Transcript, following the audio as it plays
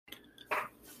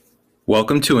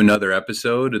Welcome to another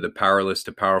episode of the Powerless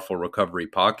to Powerful Recovery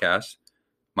podcast.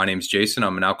 My name is Jason.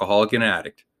 I'm an alcoholic and an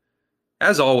addict.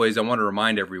 As always, I want to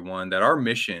remind everyone that our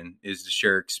mission is to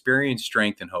share experience,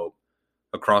 strength, and hope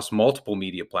across multiple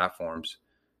media platforms.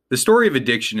 The story of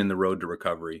addiction in the road to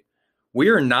recovery. We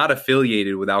are not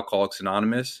affiliated with Alcoholics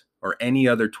Anonymous or any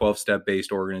other 12-step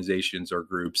based organizations or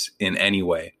groups in any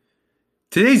way.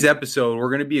 Today's episode, we're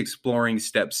going to be exploring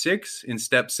Step 6 and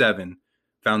Step 7,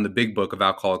 found in the Big Book of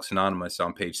Alcoholics Anonymous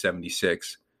on page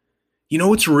 76. You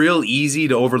know, it's real easy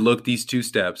to overlook these two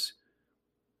steps.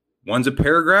 One's a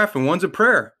paragraph and one's a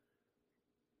prayer.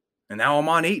 And now I'm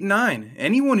on 8 and 9.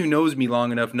 Anyone who knows me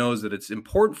long enough knows that it's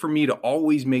important for me to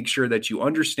always make sure that you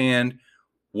understand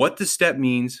what the step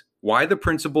means, why the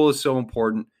principle is so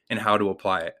important, and how to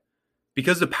apply it.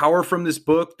 Because the power from this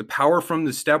book, the power from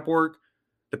the step work,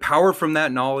 the power from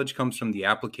that knowledge comes from the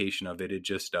application of it. It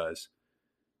just does.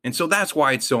 And so that's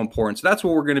why it's so important. So that's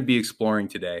what we're going to be exploring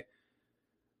today.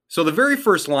 So the very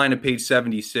first line of page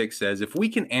 76 says, if we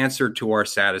can answer to our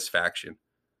satisfaction.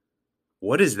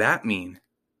 What does that mean?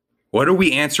 What are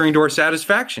we answering to our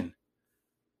satisfaction?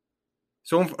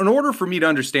 So in order for me to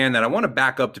understand that, I want to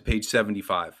back up to page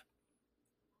 75.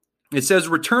 It says,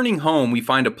 returning home, we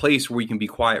find a place where we can be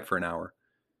quiet for an hour,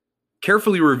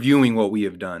 carefully reviewing what we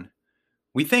have done.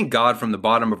 We thank God from the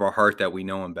bottom of our heart that we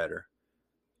know him better.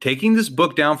 Taking this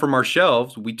book down from our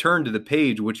shelves, we turn to the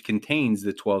page which contains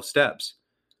the 12 steps.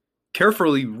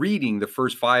 Carefully reading the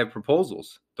first 5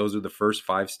 proposals. Those are the first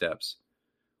 5 steps.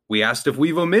 We asked if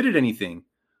we've omitted anything,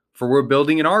 for we're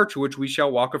building an arch which we shall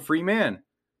walk a free man.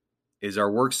 Is our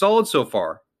work solid so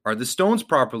far? Are the stones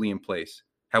properly in place?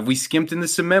 Have we skimped in the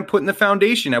cement put in the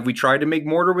foundation? Have we tried to make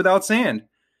mortar without sand?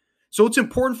 So it's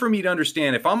important for me to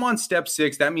understand if I'm on step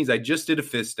 6, that means I just did a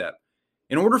 5th step.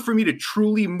 In order for me to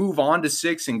truly move on to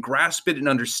 6 and grasp it and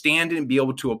understand it and be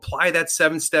able to apply that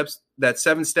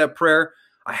 7-step prayer,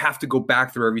 I have to go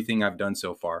back through everything I've done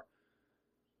so far.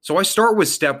 So I start with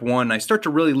step 1. I start to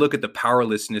really look at the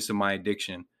powerlessness of my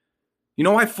addiction. You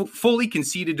know, I fully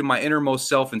conceded to my innermost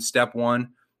self in step 1,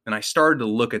 and I started to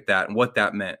look at that and what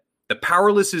that meant. The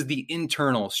powerless is the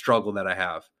internal struggle that I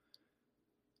have.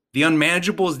 The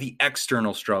unmanageable is the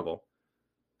external struggle.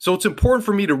 So it's important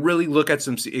for me to really look at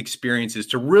some experiences,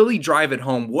 to really drive it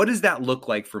home. What does that look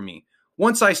like for me?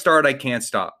 Once I start, I can't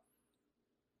stop.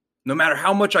 No matter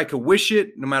how much I could wish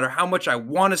it, no matter how much I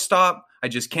want to stop, I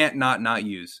just can't not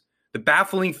use. The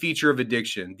baffling feature of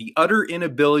addiction, the utter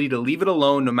inability to leave it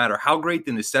alone, no matter how great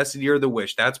the necessity or the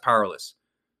wish, that's powerless.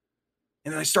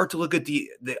 And then I start to look at the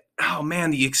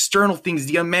external things,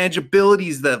 the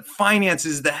unmanageabilities, the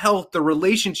finances, the health, the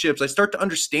relationships. I start to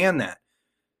understand that.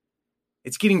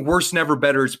 It's getting worse, never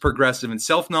better. It's progressive, and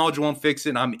self-knowledge won't fix it.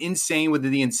 And I'm insane with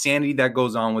the insanity that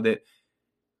goes on with it,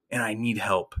 and I need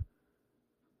help.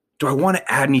 Do I want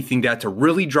to add anything to that to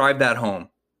really drive that home?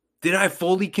 Did I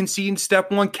fully concede in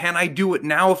step 1? Can I do it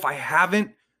now? If I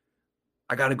haven't,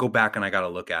 I got to go back and I got to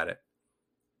look at it.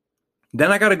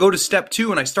 Then I got to go to step 2,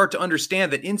 and I start to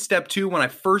understand that in step 2, when I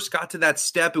first got to that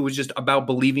step, it was just about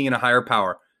believing in a higher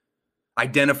power,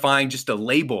 identifying just a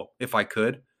label if I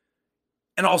could.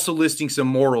 And also listing some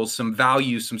morals, some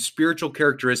values, some spiritual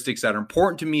characteristics that are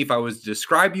important to me. If I was to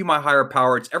describe you my higher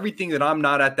power, it's everything that I'm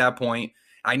not at that point.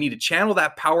 I need to channel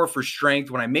that power for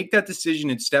strength. When I make that decision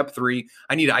in step 3,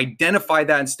 I need to identify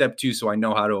that in step 2 so I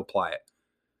know how to apply it.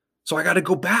 So I got to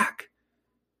go back.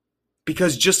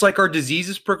 Because just like our disease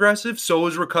is progressive, so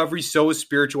is recovery, so is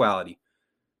spirituality.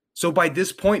 So by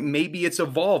this point, maybe it's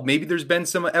evolved. Maybe there's been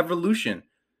some evolution.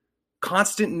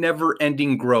 Constant,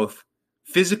 never-ending growth.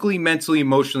 Physically, mentally,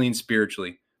 emotionally, and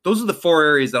spiritually. Those are the 4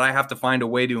 areas that I have to find a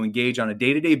way to engage on a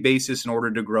day-to-day basis in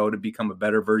order to grow, to become a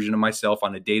better version of myself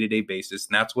on a day-to-day basis.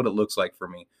 And that's what it looks like for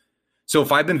me. So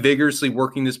if I've been vigorously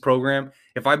working this program,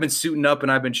 if I've been suiting up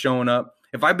and I've been showing up,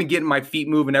 if I've been getting my feet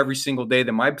moving every single day,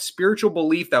 then my spiritual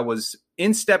belief that was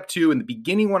in step 2 in the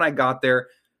beginning when I got there,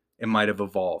 it might have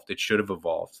evolved. It should have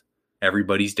evolved.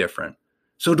 Everybody's different.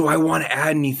 So do I want to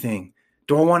add anything?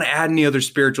 Do I want to add any other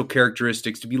spiritual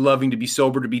characteristics? To be loving, to be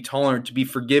sober, to be tolerant, to be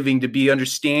forgiving, to be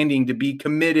understanding, to be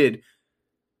committed,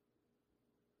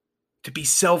 to be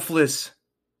selfless?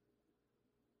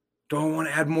 Do I want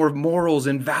to add more morals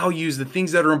and values, the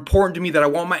things that are important to me that I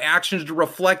want my actions to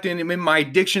reflect in my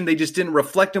addiction? They just didn't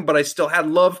reflect them, but I still had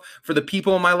love for the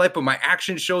people in my life, but my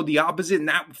actions showed the opposite, and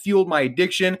that fueled my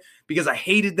addiction because I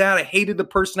hated that. I hated the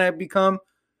person I had become.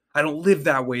 I don't live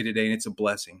that way today, and it's a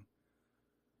blessing.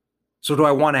 So do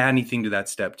I want to add anything to that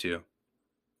step 2?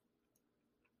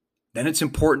 Then it's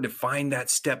important to find that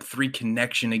step 3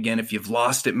 connection again. If you've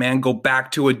lost it, man, go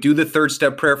back to it. Do the 3rd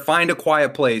step prayer. Find a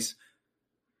quiet place.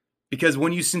 Because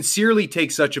when you sincerely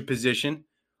take such a position,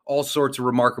 all sorts of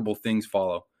remarkable things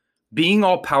follow. Being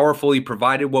all powerful, he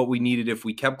provided what we needed if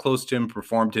we kept close to him and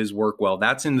performed his work well.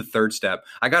 That's in the third step.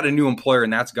 I got a new employer,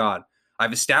 and that's God.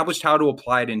 I've established how to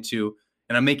apply it into,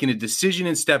 and I'm making a decision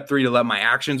in step 3 to let my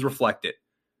actions reflect it.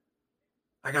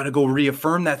 I got to go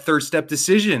reaffirm that third step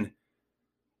decision.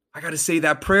 I got to say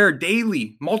that prayer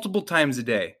daily, multiple times a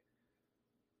day.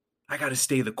 I got to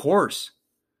stay the course.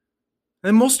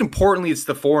 And most importantly, it's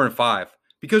the 4 and 5.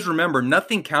 Because remember,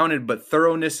 nothing counted but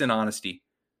thoroughness and honesty.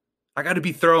 I got to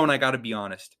be thorough and I got to be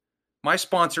honest. My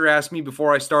sponsor asked me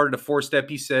before I started a 4-step,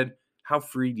 he said, how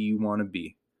free do you want to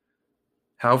be?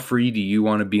 How free do you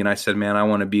want to be? And I said, man, I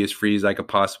want to be as free as I could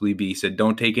possibly be. He said,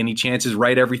 don't take any chances,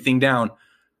 write everything down.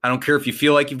 I don't care if you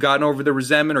feel like you've gotten over the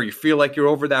resentment or you feel like you're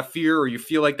over that fear or you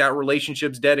feel like that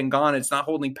relationship's dead and gone. It's not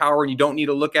holding power and you don't need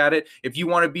to look at it. If you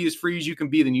want to be as free as you can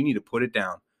be, then you need to put it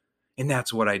down. And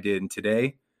that's what I did. And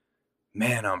today,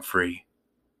 man, I'm free.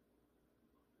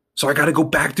 So I got to go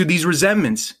back through these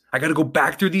resentments. I got to go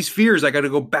back through these fears. I got to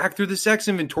go back through the sex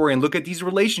inventory and look at these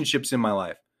relationships in my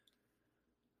life.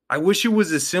 I wish it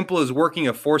was as simple as working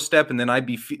a 4-step and then I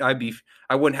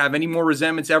wouldn't have any more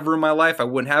resentments ever in my life. I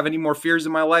wouldn't have any more fears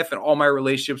in my life and all my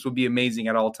relationships would be amazing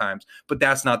at all times. But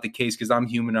that's not the case because I'm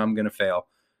human and I'm going to fail.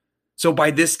 So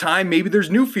by this time, maybe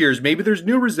there's new fears. Maybe there's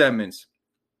new resentments.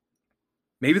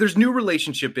 Maybe there's new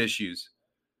relationship issues.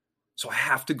 So I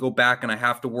have to go back and I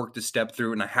have to work to step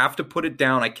through and I have to put it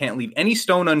down. I can't leave any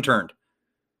stone unturned.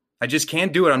 I just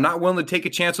can't do it. I'm not willing to take a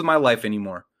chance with my life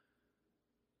anymore.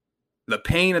 The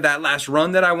pain of that last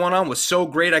run that I went on was so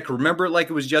great. I could remember it like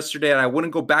it was yesterday and I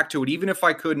wouldn't go back to it even if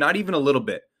I could, not even a little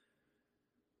bit.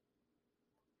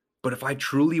 But if I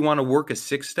truly want to work a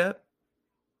 6-step,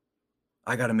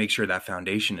 I got to make sure that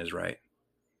foundation is right.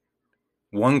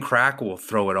 One crack will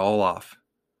throw it all off.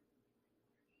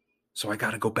 So I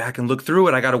got to go back and look through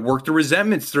it. I got to work the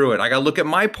resentments through it. I got to look at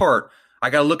my part. I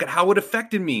got to look at how it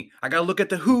affected me. I got to look at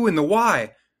the who and the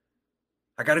why.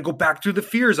 I got to go back through the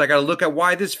fears. I got to look at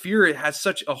why this fear has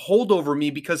such a hold over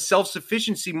me because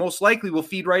self-sufficiency most likely will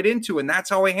feed right into it. And that's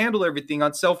how I handle everything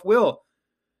on self-will.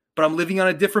 But I'm living on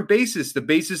a different basis, the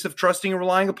basis of trusting and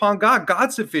relying upon God,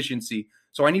 God's sufficiency.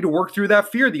 So I need to work through that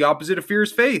fear. The opposite of fear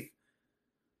is faith.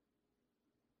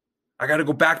 I got to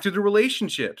go back to the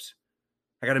relationships.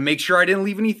 I got to make sure I didn't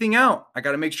leave anything out. I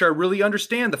got to make sure I really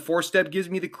understand. The 4-step gives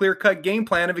me the clear-cut game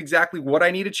plan of exactly what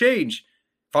I need to change.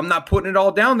 If I'm not putting it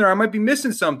all down there, I might be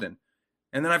missing something.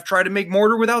 And then I've tried to make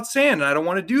mortar without sand, and I don't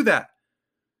want to do that.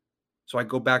 So I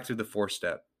go back to the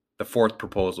 4-step, the 4th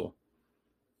proposal.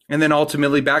 And then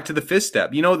ultimately back to the 5th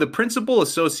step. You know, the principle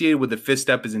associated with the 5th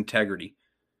step is integrity.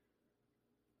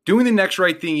 Doing the next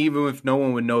right thing even if no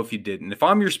one would know if you didn't. If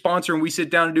I'm your sponsor and we sit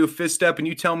down and do a 5th step and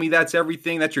you tell me that's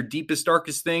everything, that's your deepest,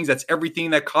 darkest things, that's everything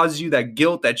that causes you that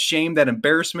guilt, that shame, that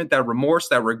embarrassment, that remorse,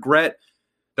 that regret,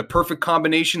 the perfect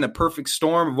combination, the perfect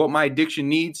storm of what my addiction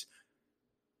needs,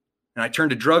 and I turn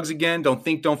to drugs again, don't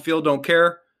think, don't feel, don't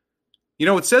care. You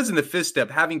know, it says in the 5th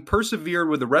step, having persevered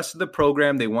with the rest of the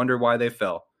program, they wonder why they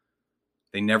fell.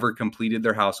 They never completed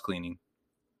their house cleaning.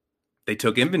 They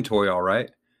took inventory all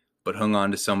right, but hung on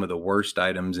to some of the worst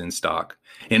items in stock.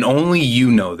 And only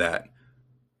you know that.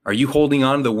 Are you holding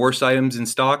on to the worst items in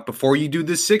stock? Before you do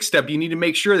this 6th step, you need to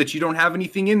make sure that you don't have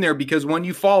anything in there because when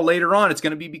you fall later on, it's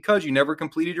going to be because you never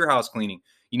completed your house cleaning.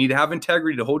 You need to have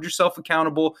integrity to hold yourself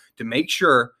accountable, to make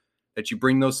sure that you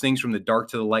bring those things from the dark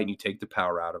to the light and you take the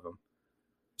power out of them.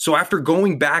 So after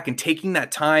going back and taking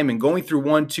that time and going through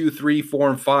 1, 2, 3, 4,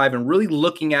 and 5 and really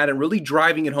looking at it, really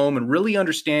driving it home and really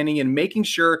understanding and making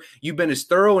sure you've been as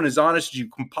thorough and as honest as you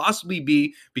can possibly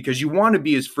be because you want to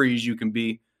be as free as you can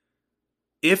be,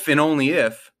 if and only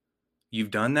if you've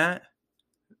done that,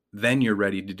 then you're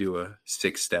ready to do a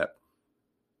 6th step.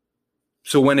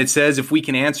 So when it says if we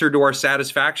can answer to our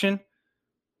satisfaction,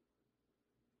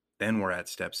 then we're at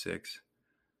step 6.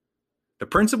 The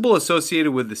principle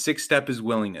associated with the 6th step is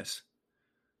willingness.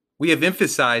 We have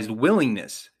emphasized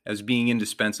willingness as being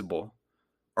indispensable.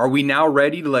 Are we now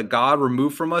ready to let God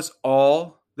remove from us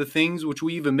all the things which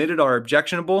we've admitted are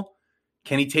objectionable?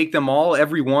 Can he take them all,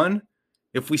 every one?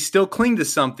 If we still cling to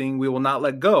something we will not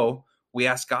let go, we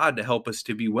ask God to help us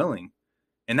to be willing.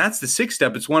 And that's the 6th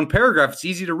step. It's one paragraph. It's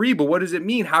easy to read, but what does it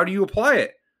mean? How do you apply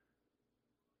it?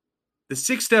 The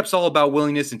 6th step's all about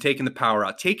willingness and taking the power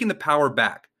out, taking the power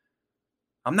back.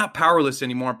 I'm not powerless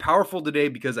anymore. I'm powerful today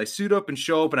because I suit up and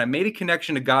show up and I made a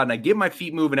connection to God and I get my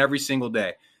feet moving every single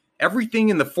day. Everything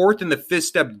in the 4th and the 5th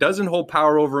step doesn't hold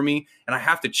power over me, and I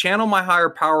have to channel my higher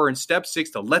power in step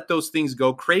 6 to let those things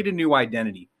go, create a new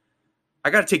identity. I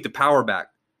got to take the power back.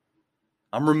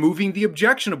 I'm removing the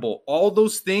objectionable. All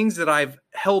those things that I've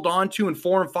held on to in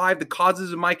 4 and 5, the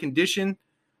causes of my condition,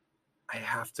 I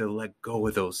have to let go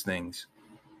of those things.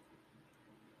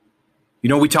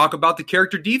 We talk about the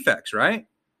character defects, right?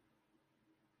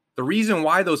 The reason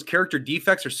why those character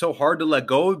defects are so hard to let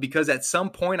go of because at some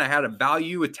point I had a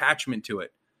value attachment to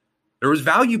it. There was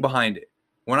value behind it.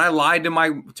 When I lied to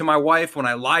my wife, when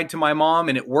I lied to my mom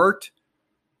and it worked,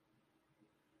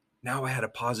 now I had a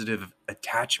positive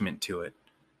attachment to it.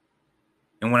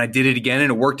 And when I did it again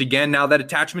and it worked again, now that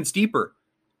attachment's deeper.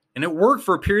 And it worked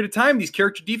for a period of time. These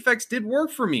character defects did work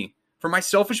for me, for my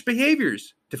selfish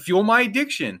behaviors, to fuel my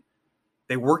addiction.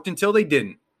 They worked until they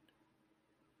didn't.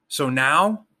 So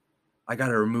now I got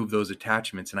to remove those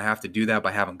attachments, and I have to do that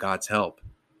by having God's help.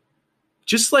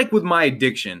 Just like with my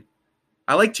addiction,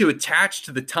 I like to attach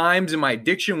to the times in my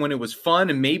addiction when it was fun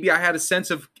and maybe I had a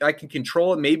sense of I can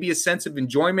control it, maybe a sense of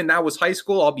enjoyment. That was high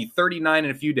school. I'll be 39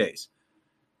 in a few days.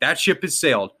 That ship has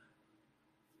sailed.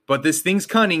 But this thing's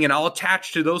cunning, and I'll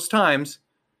attach to those times,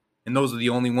 and those are the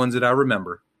only ones that I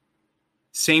remember.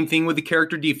 Same thing with the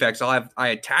character defects. I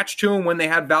attached to them when they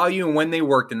had value and when they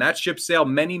worked, and that ship sailed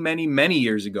many, many, many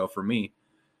years ago for me.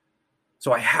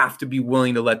 So I have to be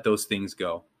willing to let those things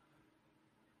go.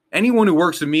 Anyone who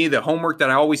works with me, the homework that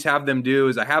I always have them do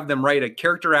is I have them write a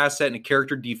character asset and a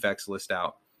character defects list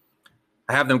out.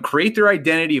 I have them create their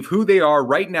identity of who they are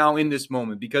right now in this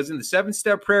moment, because in the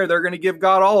 7-step prayer, they're going to give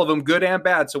God all of them, good and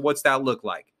bad. So what's that look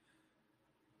like?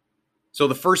 So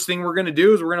the first thing we're going to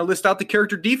do is we're going to list out the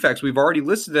character defects. We've already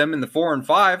listed them in the 4 and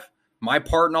 5. My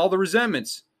part in all the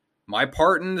resentments. My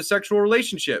part in the sexual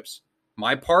relationships.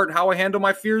 My part, how I handle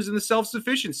my fears and the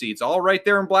self-sufficiency. It's all right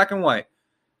there in black and white.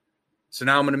 So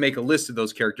now I'm going to make a list of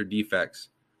those character defects.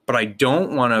 But I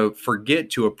don't want to forget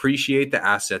to appreciate the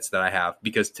assets that I have,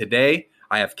 because today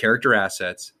I have character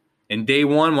assets. And day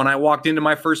one, when I walked into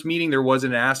my first meeting, there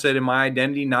wasn't an asset in my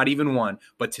identity, not even one.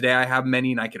 But today I have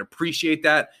many, and I can appreciate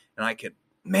that. And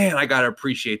I got to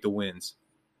appreciate the wins.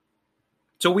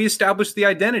 So we establish the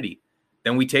identity.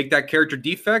 Then we take that character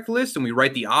defect list and we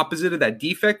write the opposite of that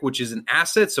defect, which is an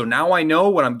asset. So now I know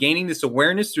when I'm gaining this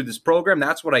awareness through this program,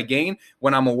 that's what I gain.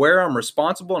 When I'm aware, I'm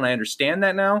responsible, and I understand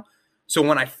that now. So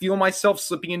when I feel myself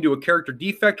slipping into a character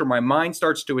defect or my mind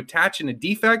starts to attach in a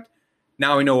defect,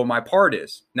 now I know what my part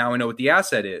is. Now I know what the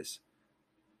asset is.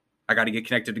 I got to get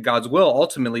connected to God's will.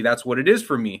 Ultimately, that's what it is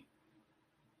for me.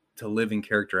 To live in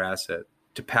character asset,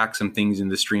 to pack some things in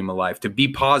the stream of life, to be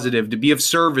positive, to be of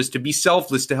service, to be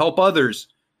selfless, to help others.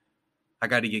 I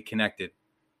got to get connected.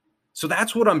 So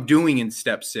that's what I'm doing in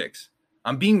step 6.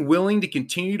 I'm being willing to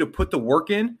continue to put the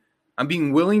work in. I'm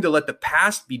being willing to let the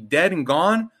past be dead and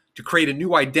gone, to create a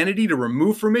new identity, to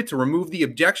remove from it, to remove the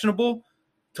objectionable,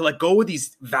 to let go of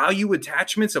these value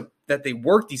attachments that they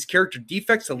work, these character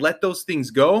defects, to let those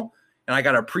things go. And I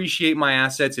got to appreciate my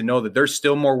assets and know that there's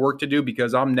still more work to do,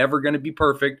 because I'm never going to be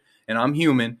perfect and I'm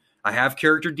human. I have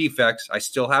character defects. I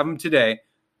still have them today.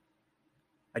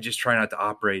 I just try not to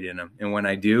operate in them. And when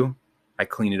I do, I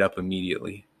clean it up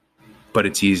immediately. But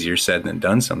it's easier said than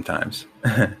done sometimes.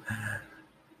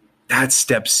 That's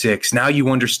step 6. Now you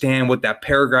understand what that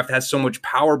paragraph has so much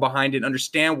power behind it.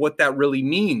 Understand what that really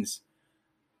means.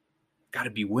 Got to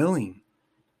be willing.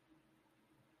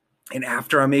 And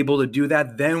after I'm able to do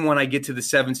that, then when I get to the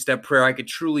 7-step prayer, I could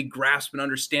truly grasp and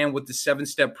understand what the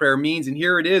 7-step prayer means. And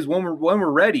here it is, when we're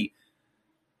ready.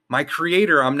 My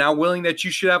Creator, I'm now willing that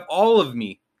you should have all of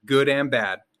me, good and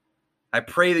bad. I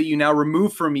pray that you now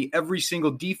remove from me every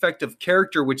single defect of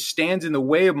character which stands in the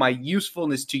way of my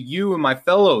usefulness to you and my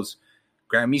fellows.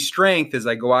 Grant me strength as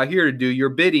I go out here to do your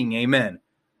bidding. Amen.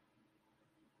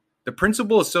 The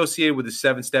principle associated with the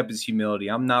 7-step is humility.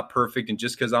 I'm not perfect, and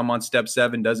just because I'm on step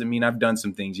 7 doesn't mean I've done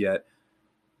some things yet.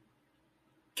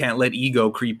 Can't let ego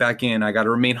creep back in. I got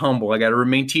to remain humble. I got to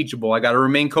remain teachable. I got to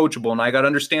remain coachable, and I got to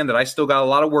understand that I still got a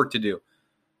lot of work to do.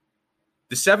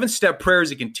 The 7-step prayer is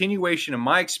a continuation of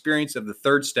my experience of the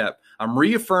 3rd step. I'm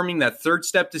reaffirming that 3rd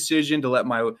step decision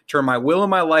to turn my will and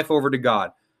my life over to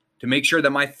God, to make sure that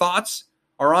my thoughts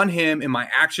are on Him and my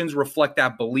actions reflect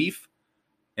that belief.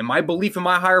 And my belief in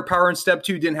my higher power in step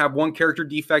 2 didn't have one character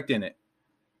defect in it.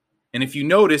 And if you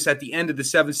notice at the end of the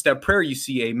 7-step prayer, you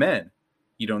see amen.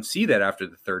 You don't see that after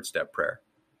the 3rd step prayer.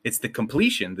 It's the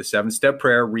completion, the 7-step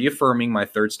prayer, reaffirming my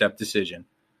 3rd step decision.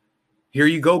 Here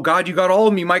you go, God, you got all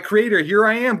of me, my Creator. Here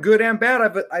I am, good and bad.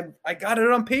 I got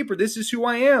it on paper. This is who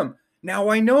I am. Now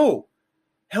I know.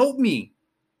 Help me.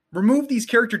 Remove these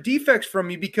character defects from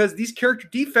me, because these character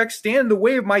defects stand in the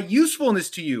way of my usefulness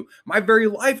to you. My very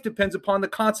life depends upon the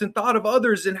constant thought of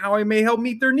others and how I may help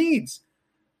meet their needs.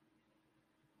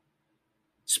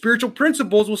 Spiritual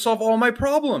principles will solve all my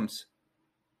problems.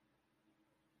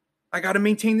 I got to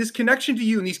maintain this connection to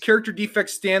you, and these character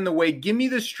defects stand in the way. Give me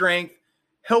the strength.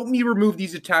 Help me remove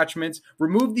these attachments,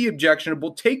 remove the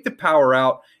objectionable, take the power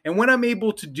out. And when I'm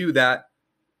able to do that,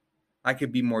 I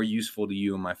could be more useful to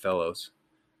you and my fellows.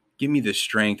 Give me the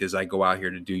strength as I go out here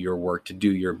to do your work, to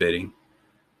do your bidding.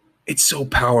 It's so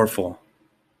powerful.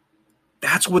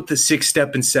 That's what the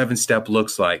 6-step and 7-step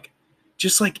looks like.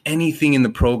 Just like anything in the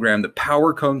program, the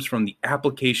power comes from the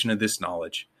application of this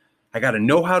knowledge. I got to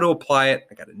know how to apply it.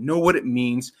 I got to know what it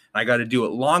means. And I got to do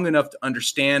it long enough to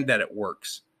understand that it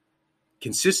works.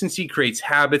 Consistency creates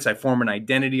habits. I form an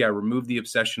identity. I remove the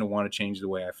obsession to want to change the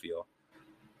way I feel.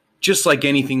 Just like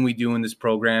anything we do in this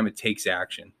program, it takes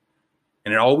action.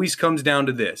 And it always comes down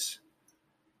to this.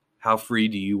 How free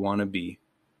do you want to be?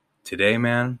 Today,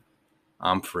 man,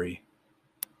 I'm free.